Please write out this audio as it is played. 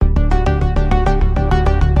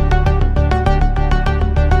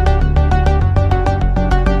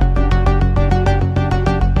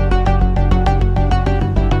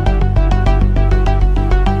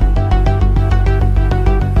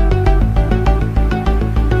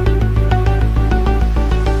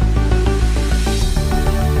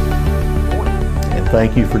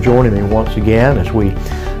Thank you for joining me once again as we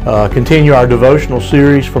continue our devotional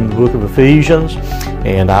series from the book of Ephesians.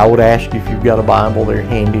 And I would ask you, if you've got a Bible there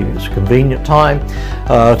handy, it's a convenient time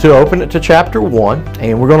to open it to chapter 1.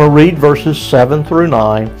 And we're going to read verses 7 through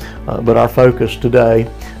 9, but our focus today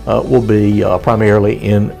will be primarily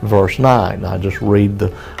in verse 9. I just read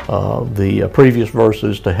the previous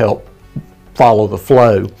verses to help follow the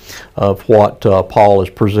flow of what Paul is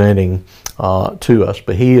presenting to us.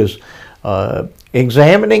 But he is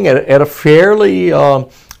examining at a fairly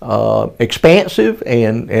expansive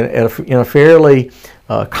and in a fairly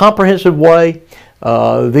comprehensive way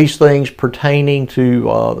these things pertaining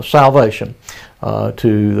to salvation,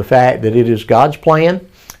 to the fact that it is God's plan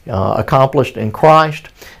accomplished in Christ,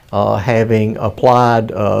 having applied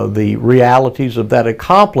the realities of that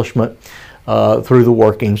accomplishment through the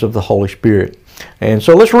workings of the Holy Spirit. And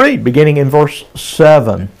so let's read, beginning in verse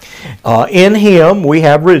 7. In Him we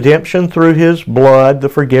have redemption through His blood, the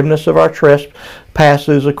forgiveness of our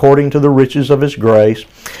trespasses according to the riches of His grace,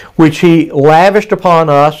 which He lavished upon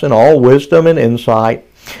us in all wisdom and insight,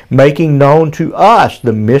 making known to us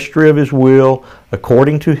the mystery of His will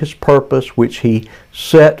according to His purpose, which He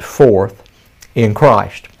set forth in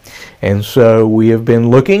Christ. And so we have been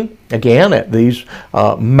looking again at these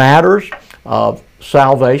matters of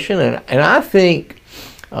salvation, and I think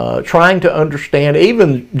trying to understand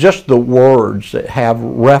even just the words that have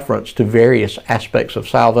reference to various aspects of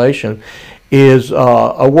salvation is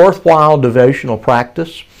a worthwhile devotional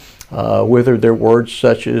practice, whether they're words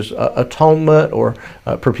such as atonement or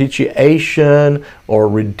propitiation or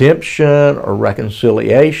redemption or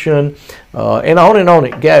reconciliation, and on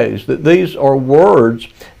it goes. That these are words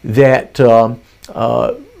that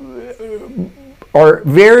are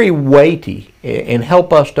very weighty and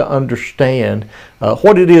help us to understand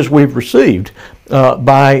what it is we've received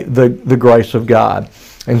by the grace of God.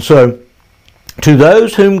 And so, to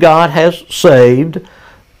those whom God has saved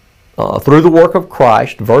through the work of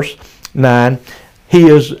Christ, verse 9, He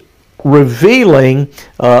is revealing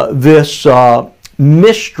this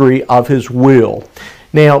mystery of His will.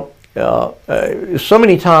 Now, so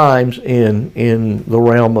many times in the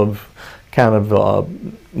realm of kind of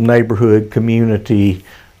neighborhood, community,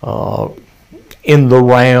 in the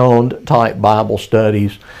round type Bible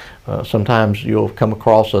studies, sometimes you'll come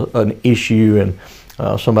across an issue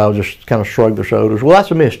and somebody will just kind of shrug their shoulders. Well, that's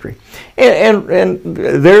a mystery. And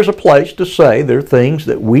there's a place to say there are things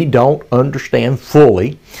that we don't understand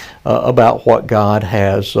fully about what God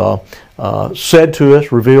has said to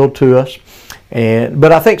us, revealed to us.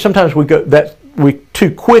 But I think sometimes we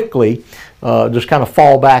too quickly just kind of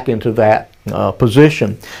fall back into that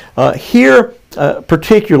position. Here,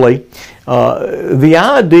 particularly, the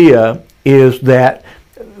idea is that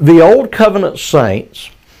the Old Covenant saints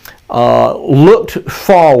looked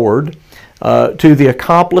forward to the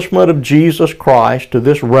accomplishment of Jesus Christ, to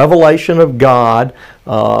this revelation of God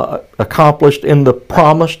accomplished in the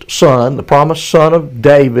promised Son of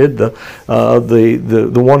David, the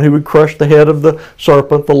one who would crush the head of the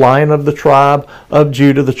serpent, the Lion of the tribe of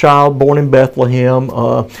Judah, the child born in Bethlehem,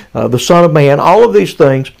 the Son of Man, all of these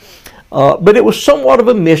things. But it was somewhat of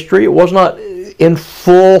a mystery. It was not in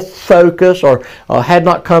full focus or had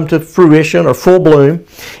not come to fruition or full bloom.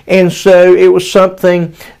 And so it was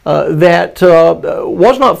something that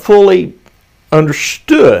was not fully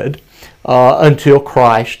understood until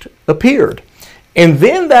Christ appeared. And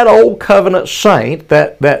then that Old Covenant saint,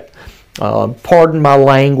 that pardon my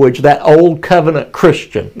language, that Old Covenant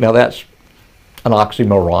Christian, now that's an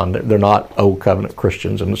oxymoron. They're not Old Covenant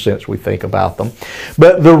Christians in the sense we think about them.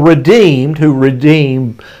 But the redeemed, who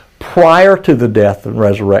redeemed prior to the death and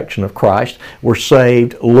resurrection of Christ, were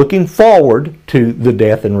saved looking forward to the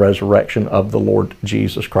death and resurrection of the Lord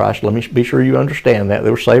Jesus Christ. Let me be sure you understand that.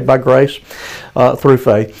 They were saved by grace through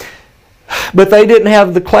faith. But they didn't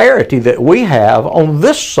have the clarity that we have on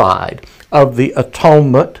this side of the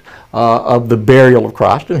atonement of the burial of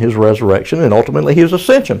Christ and His resurrection and ultimately His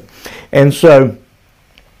ascension. And so,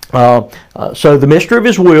 the mystery of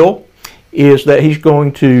His will is that He's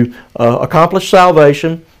going to accomplish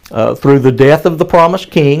salvation through the death of the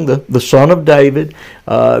promised King, the Son of David,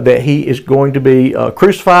 that He is going to be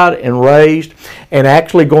crucified and raised, and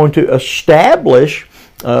actually going to establish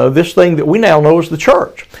this thing that we now know as the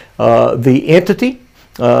church, the entity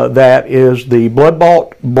that is the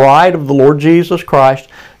blood-bought bride of the Lord Jesus Christ,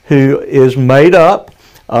 who is made up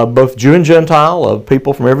of both Jew and Gentile, of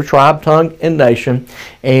people from every tribe, tongue, and nation.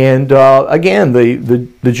 And again,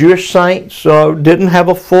 the Jewish saints didn't have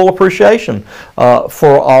a full appreciation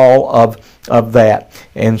for all of that.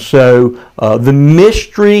 And so the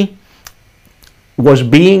mystery was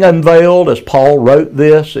being unveiled as Paul wrote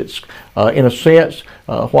this. It's in a sense,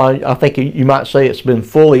 why I think you might say it's been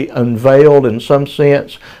fully unveiled in some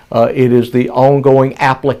sense. It is the ongoing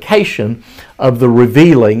application of the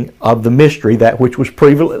revealing of the mystery, that which was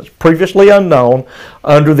previously unknown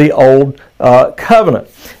under the old covenant.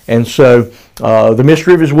 And so the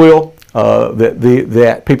mystery of his will,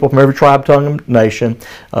 that people from every tribe, tongue, and nation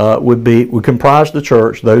would comprise the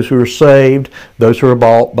church, those who are saved, those who are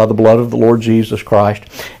bought by the blood of the Lord Jesus Christ.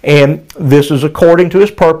 And this is according to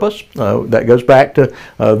his purpose. That goes back to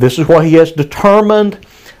this is what he has determined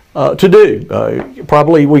to do.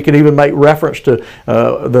 Probably we could even make reference to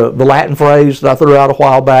the Latin phrase that I threw out a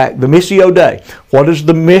while back, the Missio Dei. What is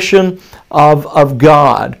the mission of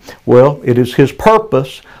God? Well, it is his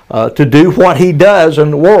purpose to do what he does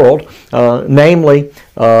in the world, namely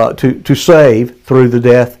to save through the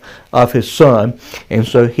death of his Son. And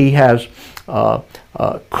so he has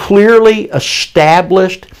clearly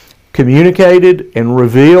established, communicated, and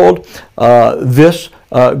revealed this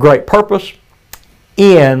great purpose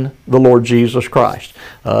in the Lord Jesus Christ.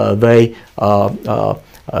 They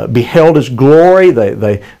beheld his glory.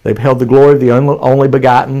 They beheld the glory of the only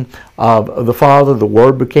begotten of the Father. The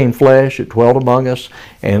Word became flesh. It dwelt among us.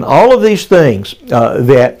 And all of these things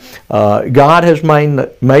that God has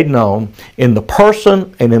made known in the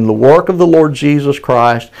person and in the work of the Lord Jesus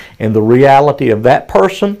Christ, and the reality of that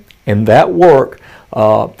person and that work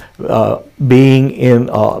being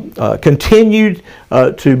continued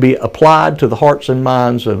to be applied to the hearts and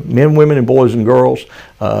minds of men, women, and boys and girls,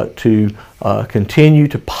 to continue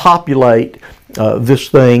to populate this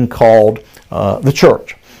thing called the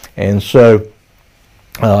church. And so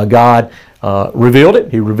God revealed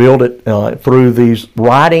it. He revealed it through these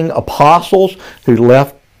writing apostles who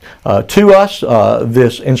left to us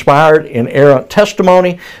this inspired, inerrant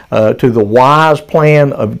testimony to the wise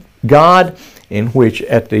plan of God, in which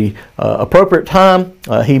at the appropriate time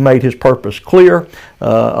he made his purpose clear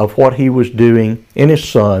of what he was doing in his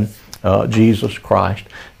Son, Jesus Christ,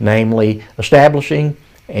 namely establishing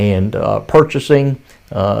and purchasing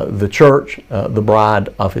the church, the bride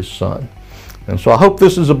of his Son. And so I hope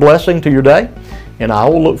this is a blessing to your day, and I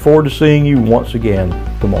will look forward to seeing you once again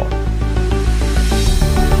tomorrow.